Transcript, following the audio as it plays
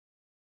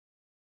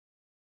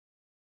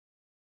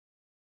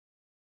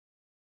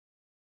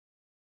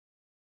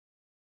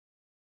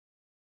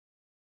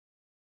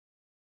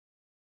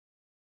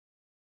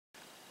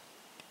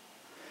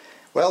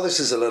Well, this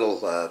is a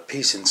little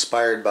piece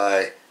inspired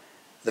by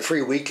the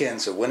free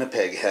weekends that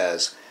Winnipeg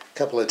has. A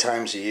couple of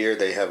times a year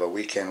they have a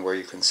weekend where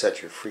you can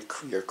set your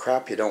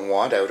crap you don't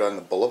want out on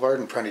the boulevard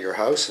in front of your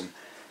house, and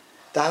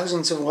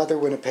thousands of other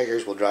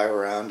Winnipeggers will drive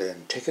around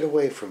and take it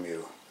away from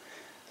you.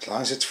 As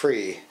long as it's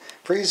free.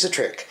 Free is the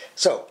trick.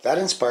 So that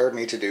inspired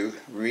me to do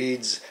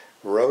Reid's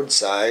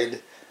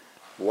Roadside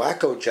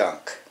Wacko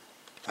Junk.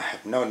 I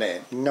have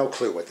no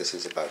clue what this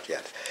is about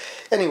yet.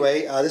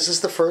 Anyway, this is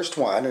the first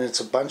one, and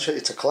it's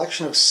a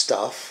collection of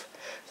stuff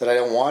that I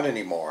don't want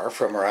anymore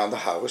from around the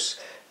house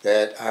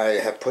that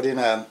I have put in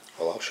a,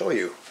 well, I'll show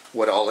you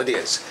what all it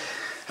is.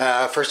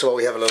 First of all,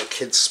 we have a little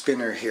kid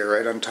spinner here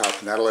right on top,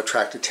 and that'll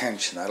attract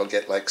attention. That'll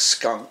get like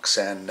skunks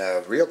and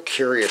real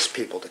curious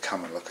people to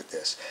come and look at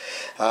this.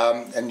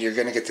 And you're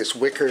going to get this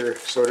wicker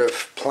sort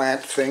of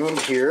plant thing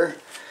here.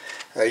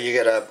 You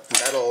get a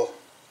metal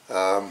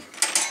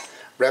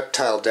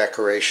reptile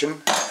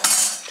decoration,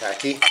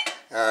 tacky.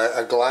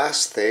 A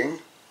glass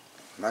thing,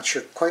 I'm not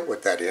sure quite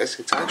what that is,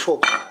 it's actual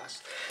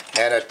glass,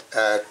 and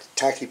a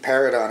tacky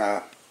parrot on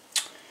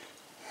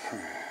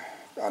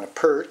a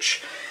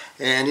perch,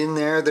 and in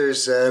there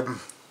there's a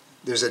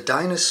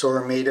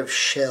dinosaur made of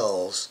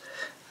shells.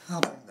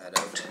 I'll bring that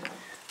out.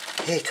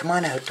 Hey, come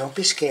on out, don't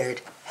be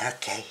scared.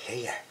 Okay, here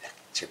you are,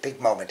 it's your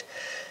big moment.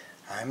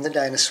 I'm the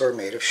dinosaur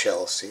made of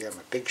shells. See, I'm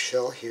a big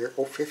shell here.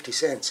 Oh, 50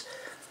 cents.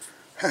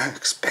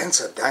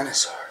 Expensive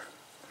dinosaur.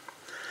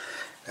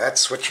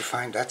 That's what you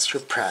find, that's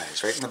your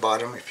prize, right in the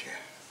bottom if you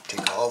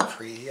take all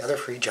the other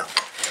free junk.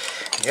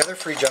 And the other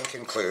free junk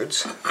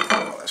includes,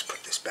 let's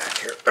put this back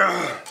here,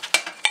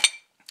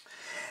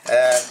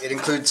 it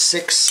includes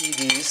 6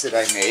 CDs that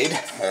I made.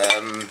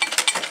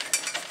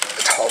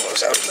 Let's haul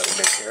those out a little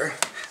bit here.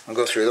 I'll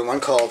go through them. One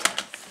called,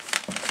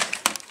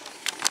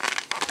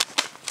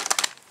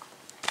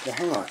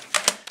 hang on,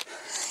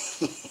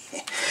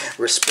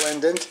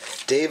 Resplendent,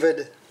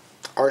 David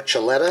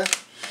Archuleta,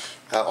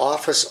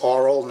 Office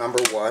Oral number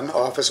 1,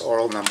 Office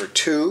Oral number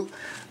 2,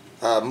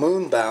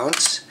 Moon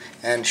Bounce,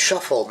 and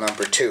Shuffle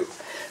number 2.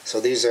 So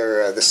these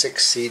are the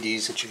 6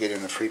 CDs that you get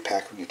in the free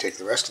pack when you take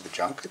the rest of the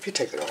junk. If you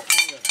take it all,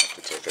 you don't have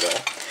to take it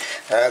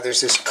all.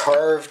 There's this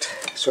carved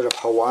sort of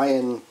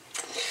Hawaiian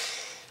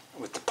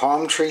with the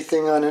palm tree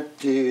thing on it.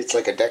 It's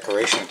like a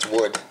decoration. It's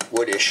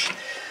woodish.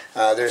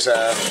 There's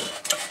a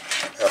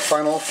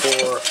funnel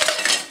for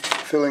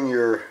filling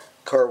your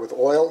car with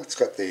oil. It's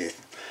got the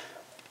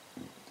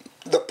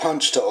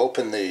punch to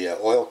open the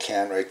oil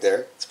can right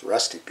there. It's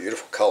rusty,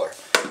 beautiful color.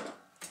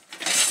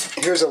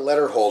 Here's a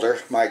letter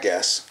holder, my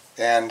guess,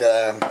 and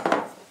a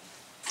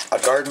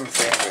garden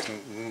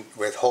thing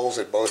with holes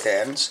at both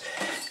ends,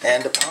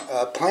 and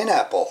a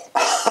pineapple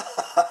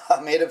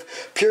made of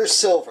pure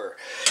silver,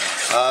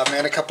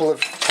 and a couple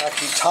of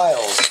tacky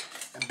tiles.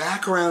 And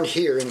back around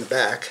here in the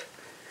back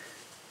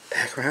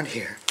around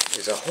here,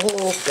 is a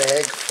whole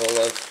bag full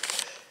of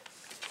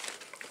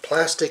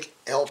plastic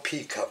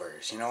LP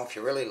covers. You know, if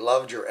you really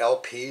loved your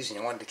LPs and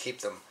you wanted to keep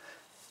them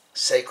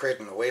sacred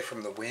and away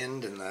from the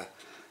wind and the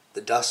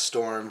dust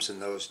storms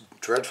and those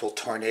dreadful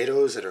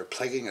tornadoes that are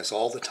plaguing us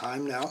all the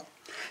time now,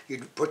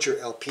 you'd put your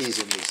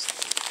LPs in these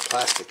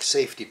plastic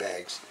safety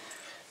bags.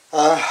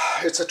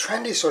 It's a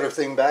trendy sort of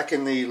thing back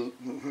in the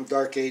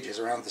dark ages,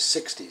 around the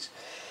 60s.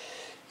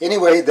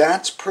 Anyway,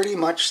 that's pretty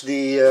much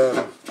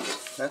the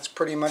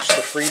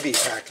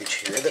freebie package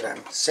here that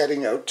I'm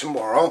setting out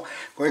tomorrow.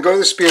 I'm going to go to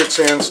the Spirit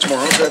Sands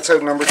tomorrow. So that's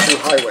out number 2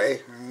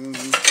 highway.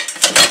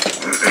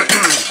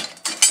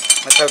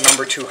 That's out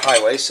number 2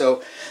 highway.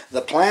 So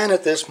the plan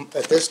at this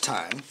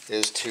time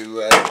is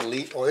to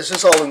delete. Oh, this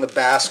is all in the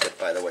basket,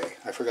 by the way.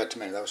 I forgot to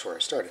mention that was where I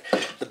started.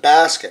 The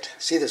basket.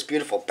 See this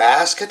beautiful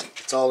basket?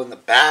 It's all in the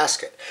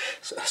basket.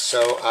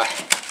 So I'm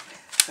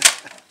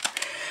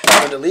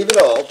going to leave it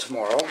all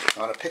tomorrow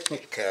on a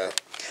picnic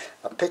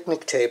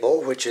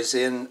table, which is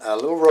in a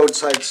little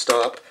roadside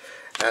stop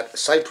at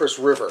Cypress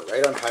River,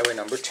 right on highway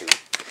number 2.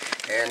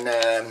 And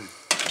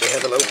they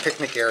have a little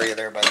picnic area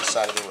there by the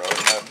side of the road.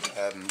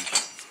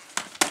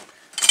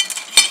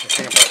 The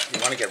thing about you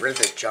want to get rid of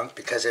this junk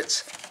because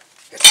it's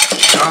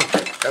junk.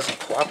 It doesn't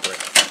cooperate.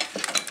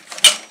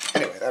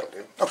 Anyway, that'll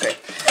do. Okay.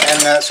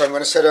 And so I'm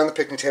going to set it on the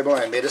picnic table,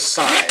 and I made a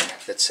sign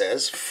that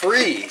says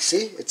free.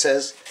 See? It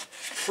says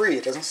free.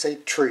 It doesn't say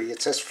tree.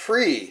 It says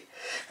free.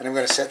 And I'm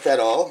going to set that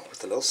all with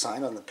the little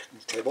sign on the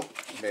picnic table.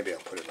 Maybe I'll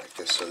put it like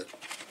this so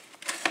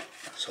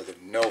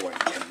that no one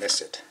can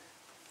miss it.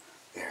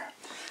 There.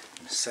 I'm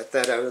going to set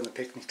that out on the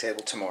picnic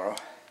table tomorrow.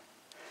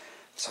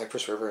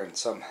 Cypress River, and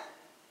some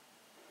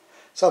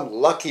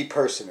lucky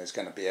person is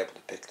going to be able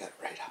to pick that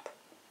right up.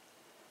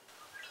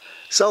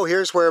 So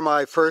here's where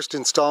my first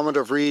installment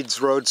of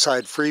Reid's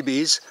Roadside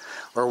Freebies,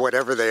 or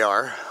whatever they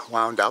are,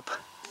 wound up.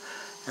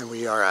 And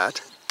we are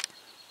at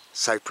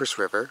Cypress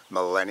River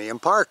Millennium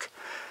Park,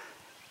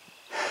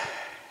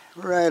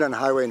 right on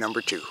highway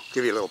number 2.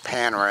 Give you a little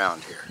pan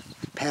around here.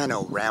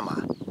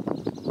 Panorama.